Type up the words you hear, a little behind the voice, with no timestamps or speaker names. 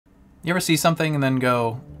You ever see something and then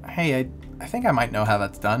go, hey, I think I might know how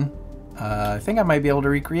that's done. I think I might be able to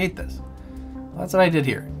recreate this. Well, that's what I did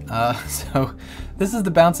here. So this is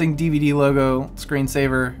the bouncing DVD logo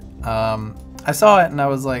screensaver. I saw it and I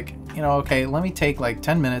was like, you know, okay, let me take like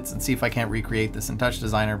 10 minutes and see if I can't recreate this in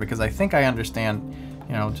Touchdesigner, because I think I understand,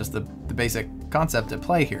 you know, just the basic concept at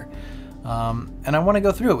play here. And I want to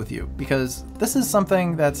go through it with you, because this is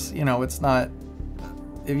something that's, you know, it's not,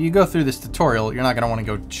 if you go through this tutorial, you're not going to want to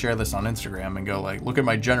go share this on Instagram and go like, look at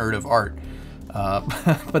my generative art.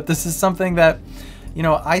 But this is something that, you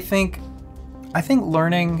know, I think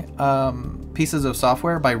learning pieces of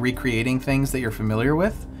software by recreating things that you're familiar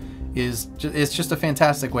with is just a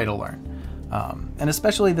fantastic way to learn. And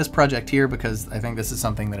especially this project here, because I think this is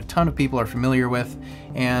something that a ton of people are familiar with,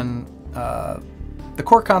 and the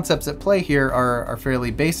core concepts at play here are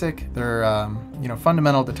fairly basic. They're you know,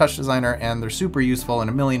 fundamental to Touchdesigner, and they're super useful in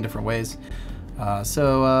a million different ways. Yeah,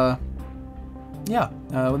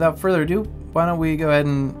 without further ado, why don't we go ahead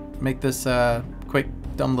and make this quick,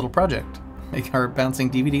 dumb little project. Make our bouncing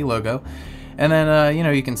DVD logo, and then you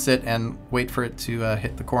know, you can sit and wait for it to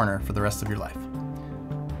hit the corner for the rest of your life.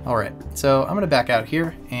 All right, so I'm going to back out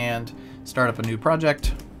here and start up a new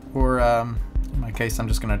project, or in my case, I'm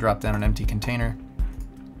just going to drop down an empty container.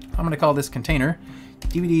 I'm going to call this container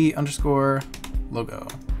DVD_logo.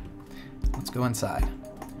 Let's go inside.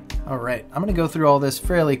 All right, I'm going to go through all this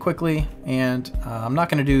fairly quickly, and I'm not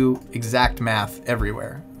going to do exact math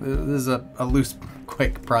everywhere. This is a loose,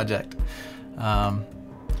 quick project.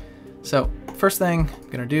 So first thing I'm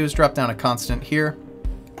going to do is drop down a constant here.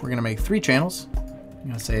 We're going to make 3 channels. I'm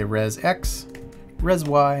going to say res X, res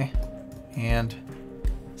Y, and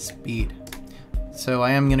speed. So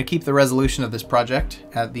I am going to keep the resolution of this project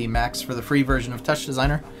at the max for the free version of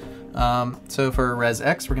Touchdesigner. So for res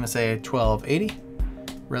X, we're going to say 1280.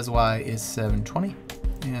 Res Y is 720.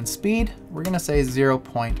 And speed, we're going to say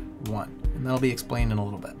 0.1. And that'll be explained in a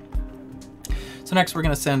little bit. So next we're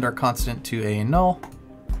going to send our constant to a null.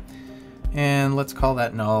 And let's call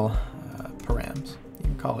that null params. You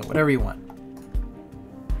can call it whatever you want.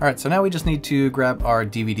 All right, so now we just need to grab our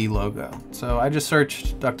DVD logo. So I just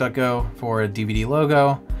searched DuckDuckGo for a DVD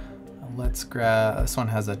logo. Let's grab, this one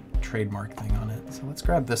has a trademark thing on it. So let's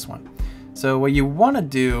grab this one. So what you want to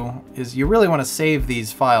do is you really want to save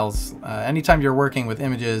these files. Anytime you're working with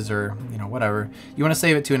images or, you know, whatever, you want to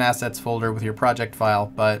save it to an assets folder with your project file.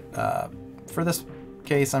 But for this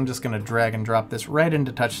case, I'm just going to drag and drop this right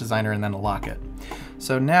into Touchdesigner and then lock it.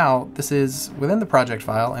 So now this is within the project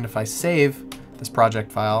file, and if I save this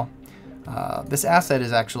project file, this asset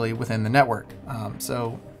is actually within the network.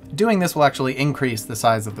 So doing this will actually increase the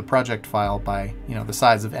size of the project file by, you know, the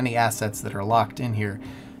size of any assets that are locked in here.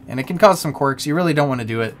 And it can cause some quirks. You really don't want to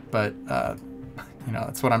do it, but you know,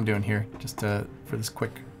 that's what I'm doing here, just for this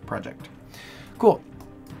quick project. Cool.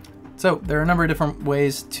 So there are a number of different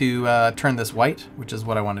ways to turn this white, which is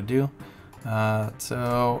what I want to do.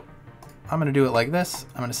 So I'm going to do it like this.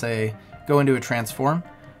 I'm going to say, go into a transform,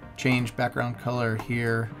 change background color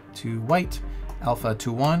here to white, alpha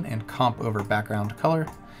to 1, and comp over background color.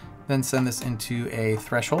 Then send this into a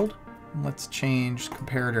threshold. Let's change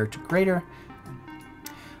comparator to greater.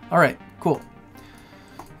 All right, cool.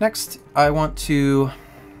 Next, I want to,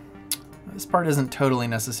 this part isn't totally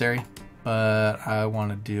necessary, but I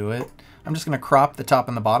want to do it. I'm just going to crop the top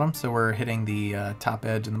and the bottom, so we're hitting the top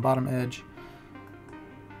edge and the bottom edge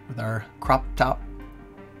with our crop top.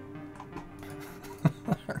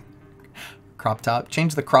 Crop top.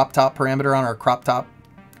 Change the crop top parameter on our crop top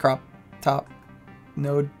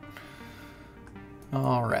node.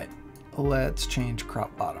 All right, let's change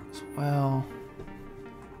crop bottom as well.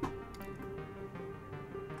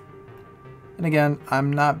 And again,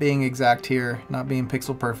 I'm not being exact here, not being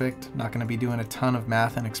pixel perfect, not going to be doing a ton of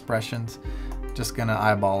math and expressions, just going to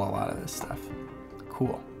eyeball a lot of this stuff.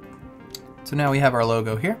 Cool. So now we have our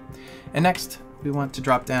logo here. And next, we want to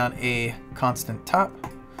drop down a constant top.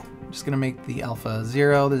 I'm just going to make the alpha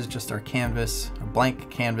 0. This is just our canvas, a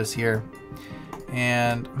blank canvas here.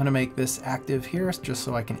 And I'm going to make this active here just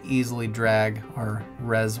so I can easily drag our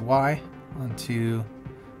res Y onto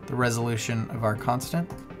the resolution of our constant.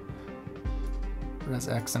 Res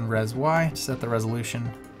X and res Y to set the resolution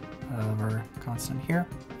of our constant here.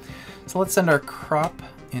 So let's send our crop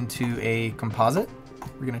into a composite.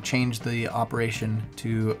 We're going to change the operation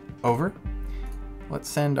to over. Let's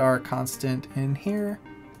send our constant in here.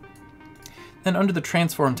 Then under the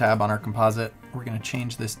transform tab on our composite, we're going to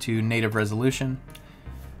change this to native resolution.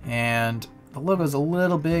 And the logo is a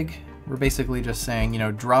little big. We're basically just saying, you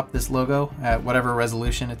know, drop this logo at whatever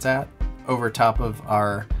resolution it's at over top of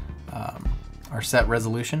our set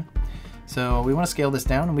resolution. So we want to scale this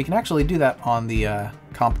down, and we can actually do that on the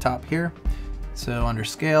comp top here. So under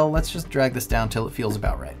scale, let's just drag this down till it feels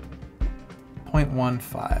about right.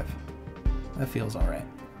 0.15. That feels all right.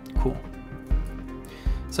 Cool.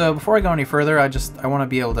 So before I go any further, I want to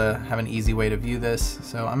be able to have an easy way to view this.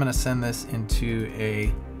 So I'm going to send this into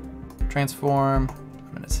a transform.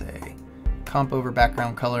 I'm going to say comp over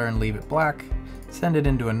background color and leave it black. Send it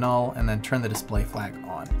into a null and then turn the display flag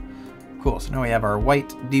on. Cool, so now we have our white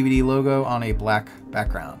DVD logo on a black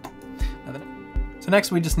background. So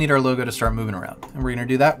next we just need our logo to start moving around, and we're gonna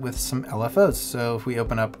do that with some LFOs. So if we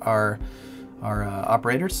open up our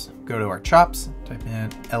operators, go to our chops, type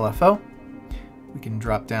in LFO, we can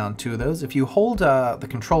drop down 2 of those. If you hold the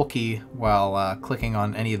control key while clicking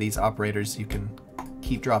on any of these operators, you can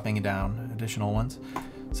keep dropping down additional ones.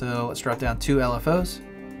 So let's drop down 2 LFOs.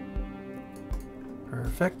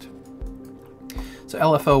 Perfect. So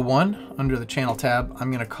LFO1, under the channel tab,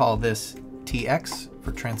 I'm going to call this TX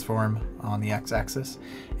for transform on the x-axis.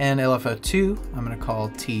 And LFO2, I'm going to call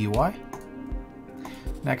TY.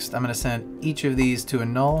 Next, I'm going to send each of these to a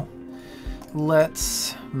null.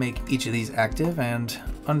 Let's make each of these active, and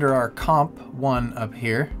under our comp 1 up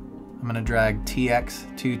here, I'm going to drag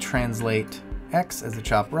TX to translate X as a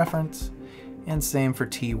chop reference, and same for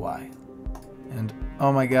TY. And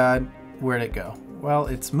oh my god, where'd it go? Well,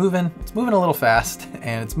 it's moving a little fast,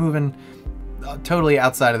 and it's moving totally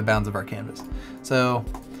outside of the bounds of our canvas. So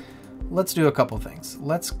let's do a couple things.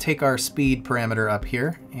 Let's take our speed parameter up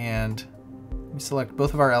here, and we select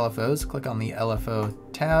both of our LFOs, click on the LFO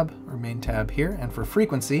tab, or main tab here, and for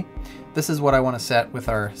frequency, this is what I want to set with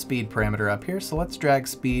our speed parameter up here. So let's drag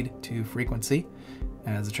speed to frequency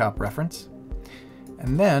as a chop reference.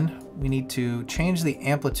 And then we need to change the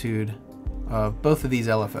amplitude of both of these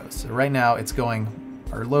LFOs. So right now it's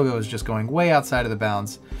our logo is just going way outside of the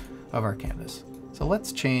bounds of our canvas. So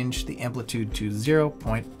let's change the amplitude to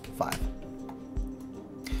 0.5.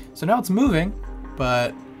 So now it's moving,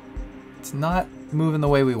 but it's not moving the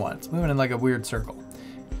way we want. It's moving in like a weird circle.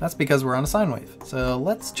 That's because we're on a sine wave. So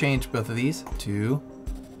let's change both of these to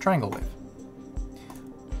triangle wave.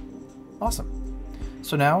 Awesome.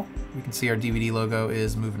 So now we can see our DVD logo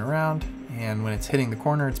is moving around, and when it's hitting the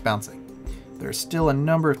corner, it's bouncing. There's still a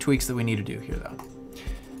number of tweaks that we need to do here though.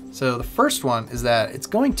 So the first one is that it's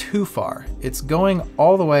going too far. It's going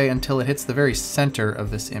all the way until it hits the very center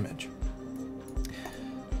of this image.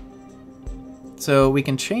 So we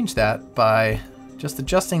can change that by just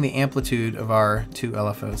adjusting the amplitude of our 2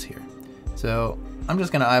 LFOs here. So I'm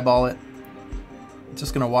just gonna eyeball it.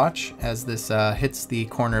 Just gonna watch as this hits the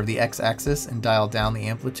corner of the x-axis and dial down the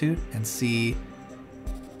amplitude and see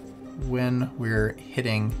when we're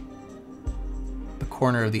hitting the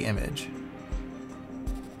corner of the image.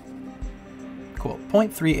 Cool,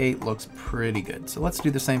 0.38 looks pretty good. So let's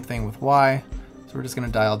do the same thing with Y. So we're just gonna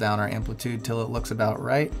dial down our amplitude till it looks about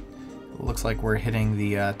right. It looks like we're hitting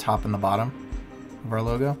the top and the bottom of our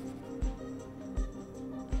logo.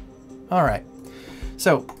 All right,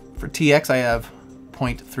 so for TX I have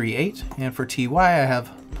 0.38, and for TY I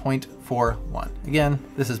have 0.41. Again,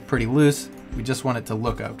 this is pretty loose. We just want it to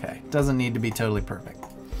look okay. It doesn't need to be totally perfect.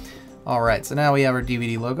 All right, so now we have our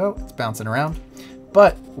DVD logo. It's bouncing around.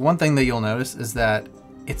 But one thing that you'll notice is that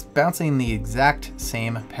it's bouncing the exact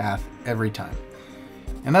same path every time.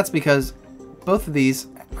 And that's because both of these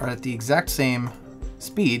are at the exact same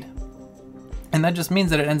speed, and that just means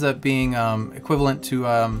that it ends up being equivalent to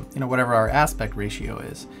whatever our aspect ratio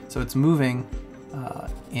is. So it's moving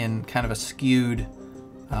in kind of a skewed,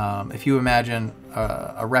 if you imagine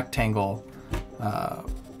a rectangle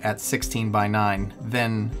at 16 by 9,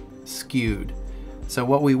 then skewed. So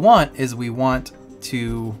what we want is we want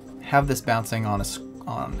to have this bouncing on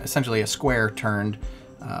essentially a square turned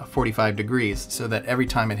 45 degrees, so that every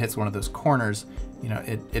time it hits one of those corners,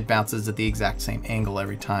 it bounces at the exact same angle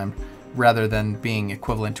every time, rather than being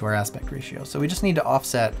equivalent to our aspect ratio. So we just need to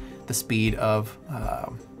offset the speed of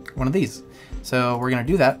one of these. So we're going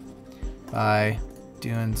to do that by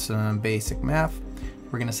doing some basic math.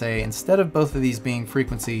 We're going to say, instead of both of these being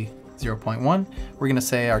frequency 0.1, we're going to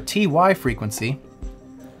say our TY frequency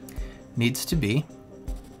needs to be,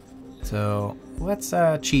 so let's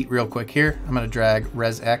cheat real quick here. I'm going to drag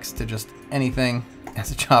res X to just anything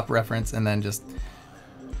as a chop reference, and then just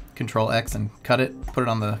Control X and cut it, put it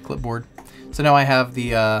on the clipboard. So now I have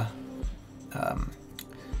the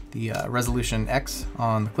resolution X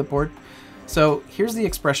on the clipboard. So here's the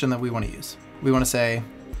expression that we want to use. We want to say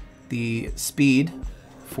the speed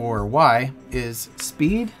for Y is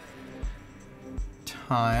speed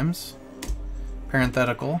times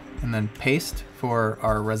parenthetical and then paste for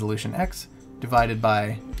our resolution X divided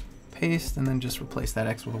by paste, and then just replace that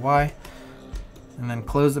X with a Y. and then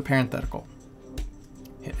close the parenthetical.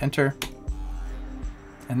 Hit enter.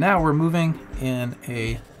 And now we're moving in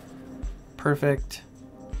a perfect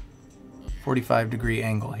 45-degree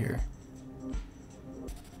angle here.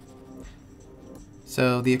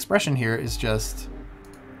 So the expression here is just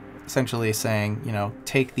essentially saying, you know,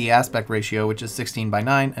 take the aspect ratio, which is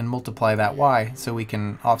 16:9, and multiply that y so we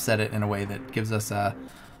can offset it in a way that gives us a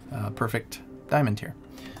perfect diamond here.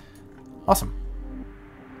 Awesome.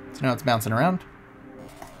 So now it's bouncing around.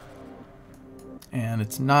 And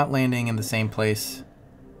it's not landing in the same place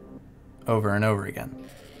over and over again.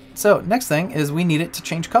 So next thing is we need it to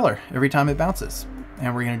change color every time it bounces.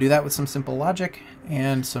 And we're going to do that with some simple logic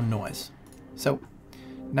and some noise. So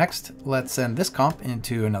next, let's send this comp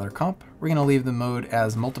into another comp. We're going to leave the mode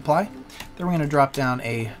as multiply. Then we're going to drop down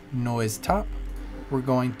a noise top. We're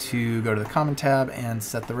going to go to the common tab and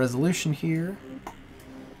set the resolution here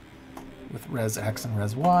with res X and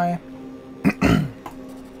res Y.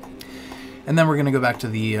 And then we're going to go back to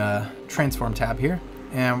the transform tab here,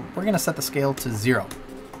 and we're going to set the scale to 0.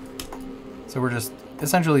 So we're just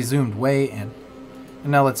essentially zoomed way in.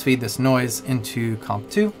 And now let's feed this noise into comp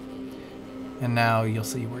 2. And now you'll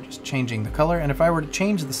see we're just changing the color. And if I were to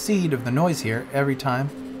change the seed of the noise here every time,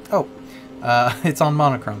 it's on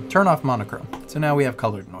monochrome. Turn off monochrome. So now we have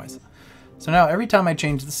colored noise. So now every time I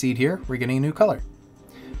change the seed here, we're getting a new color.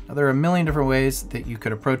 Now there are a million different ways that you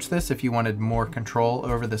could approach this if you wanted more control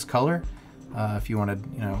over this color. If you wanted,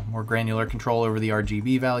 you know, more granular control over the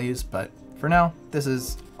RGB values, but for now, this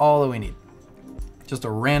is all that we need. Just a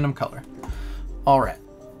random color. All right.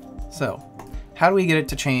 So how do we get it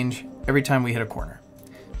to change every time we hit a corner?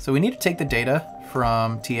 So we need to take the data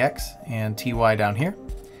from TX and TY down here,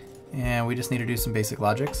 and we just need to do some basic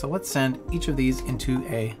logic. So let's send each of these into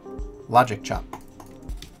a logic chop.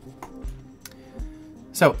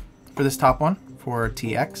 So for this top one, for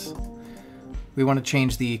TX, we want to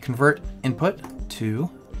change the convert input to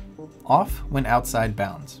off when outside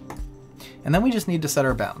bounds. And then we just need to set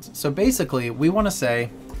our bounds. So basically we want to say,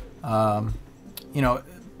 you know,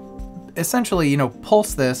 essentially, you know,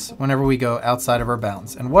 pulse this whenever we go outside of our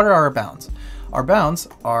bounds. And what are our bounds? Our bounds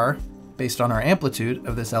are based on our amplitude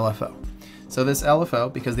of this LFO. So this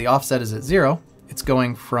LFO, because the offset is at 0, it's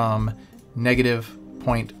going from negative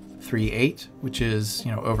 0.38, which is,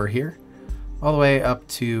 you know, over here, all the way up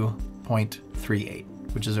to 0.38,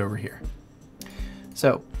 which is over here.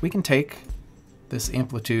 So we can take this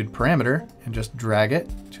amplitude parameter and just drag it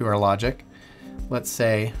to our logic. Let's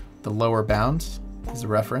say the lower bound is a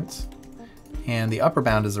reference and the upper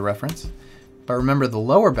bound is a reference. But remember, the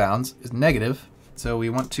lower bounds is negative, so we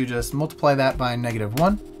want to just multiply that by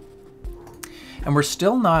 -1. And we're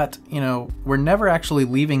still not, you know, we're never actually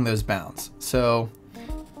leaving those bounds. So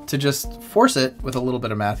to just force it with a little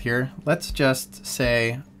bit of math here, let's just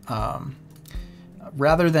say,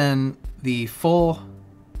 rather than the full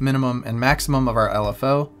minimum and maximum of our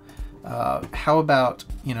LFO, how about,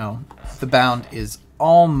 you know, the bound is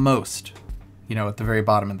almost, you know, at the very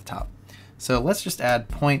bottom and the top. So let's just add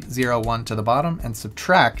 0.01 to the bottom and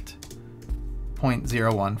subtract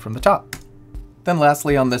 0.01 from the top. Then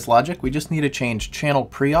lastly on this logic, we just need to change channel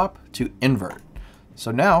pre-op to invert. So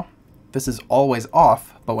now this is always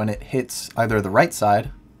off, but when it hits either the right side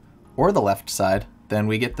or the left side, then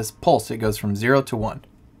we get this pulse. It goes from 0 to 1.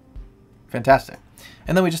 Fantastic.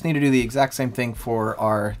 And then we just need to do the exact same thing for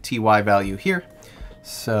our TY value here.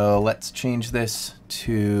 So let's change this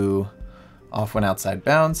to off when outside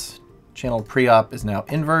bounds. Channel pre-op is now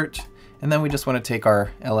invert. And then we just want to take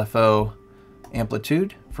our LFO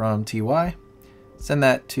amplitude from TY, send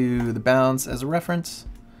that to the bounds as a reference,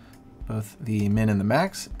 both the min and the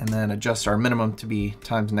max, and then adjust our minimum to be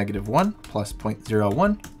times -1 plus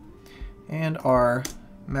 0.01, and our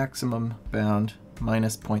maximum bound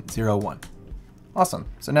minus 0.01. Awesome.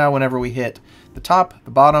 So now whenever we hit the top,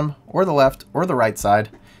 the bottom, or the left, or the right side,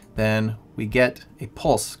 then we get a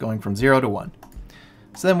pulse going from 0 to 1.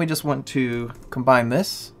 So then we just want to combine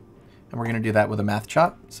this, and we're going to do that with a math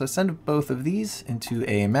chop. So send both of these into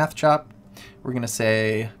a math chop. We're going to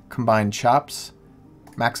say combine chops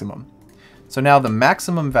maximum. So now the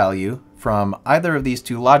maximum value from either of these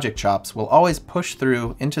two logic chops will always push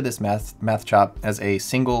through into this math chop as a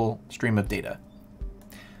single stream of data.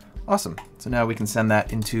 Awesome. So now we can send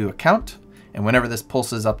that into a count, and whenever this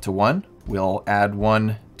pulses up to 1, we'll add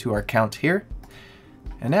 1 to our count here.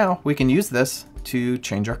 And now we can use this to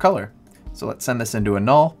change our color. So let's send this into a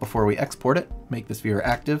null before we export it, make this viewer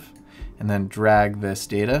active, and then drag this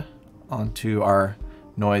data onto our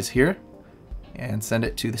noise here and send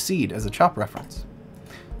it to the seed as a chop reference.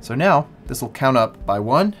 So now this will count up by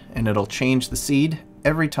 1, and it'll change the seed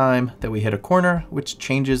every time that we hit a corner, which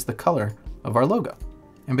changes the color of our logo.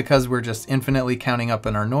 And because we're just infinitely counting up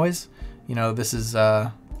in our noise, you know, this is,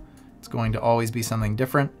 it's going to always be something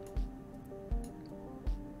different.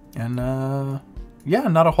 And yeah,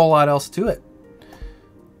 not a whole lot else to it.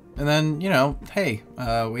 And then, you know, hey,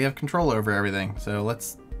 we have control over everything. So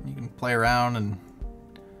you can play around and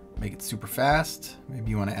make it super fast.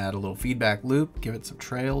 Maybe you want to add a little feedback loop, give it some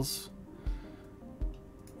trails.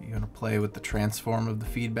 You're going to play with the transform of the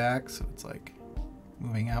feedback. So it's like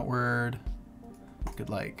moving outward. You could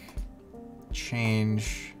like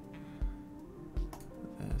change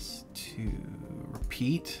this to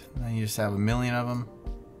repeat. And then you just have a million of them.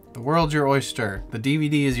 The world's your oyster. The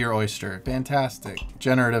DVD is your oyster. Fantastic.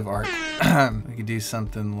 Generative art. We could do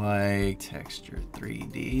something like texture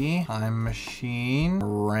 3D, time machine,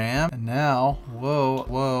 ramp, and now, whoa,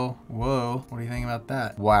 whoa, whoa. What do you think about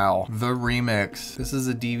that? Wow, the remix. This is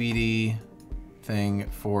a DVD thing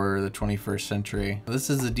for the 21st century. This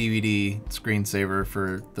is a DVD screensaver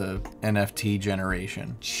for the NFT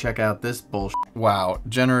generation. Check out this bullshit. Wow,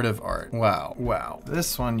 generative art. Wow, wow.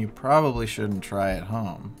 This one you probably shouldn't try at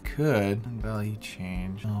home. Could value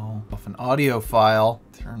change. Oh, off an audio file.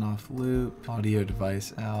 Turn off loop. Audio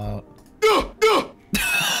device out.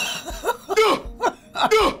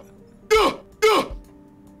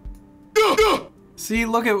 See,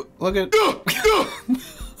 look at.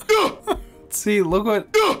 See, look what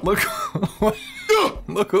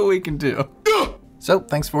we can do. So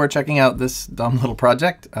thanks for checking out this dumb little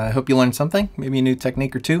project. I hope you learned something, maybe a new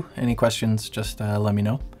technique or two. Any questions, just let me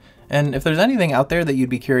know. And if there's anything out there that you'd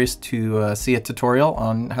be curious to see a tutorial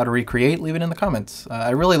on how to recreate, leave it in the comments.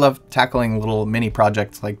 I really love tackling little mini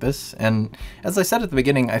projects like this. And as I said at the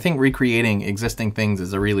beginning, I think recreating existing things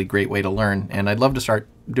is a really great way to learn. And I'd love to start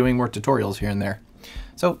doing more tutorials here and there.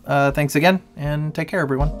 So thanks again, and take care,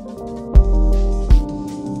 everyone.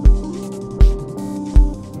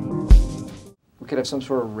 We could have some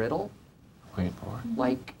sort of riddle. Wait for.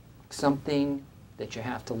 Like something that you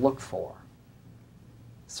have to look for.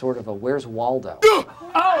 Sort of a where's Waldo? Oh!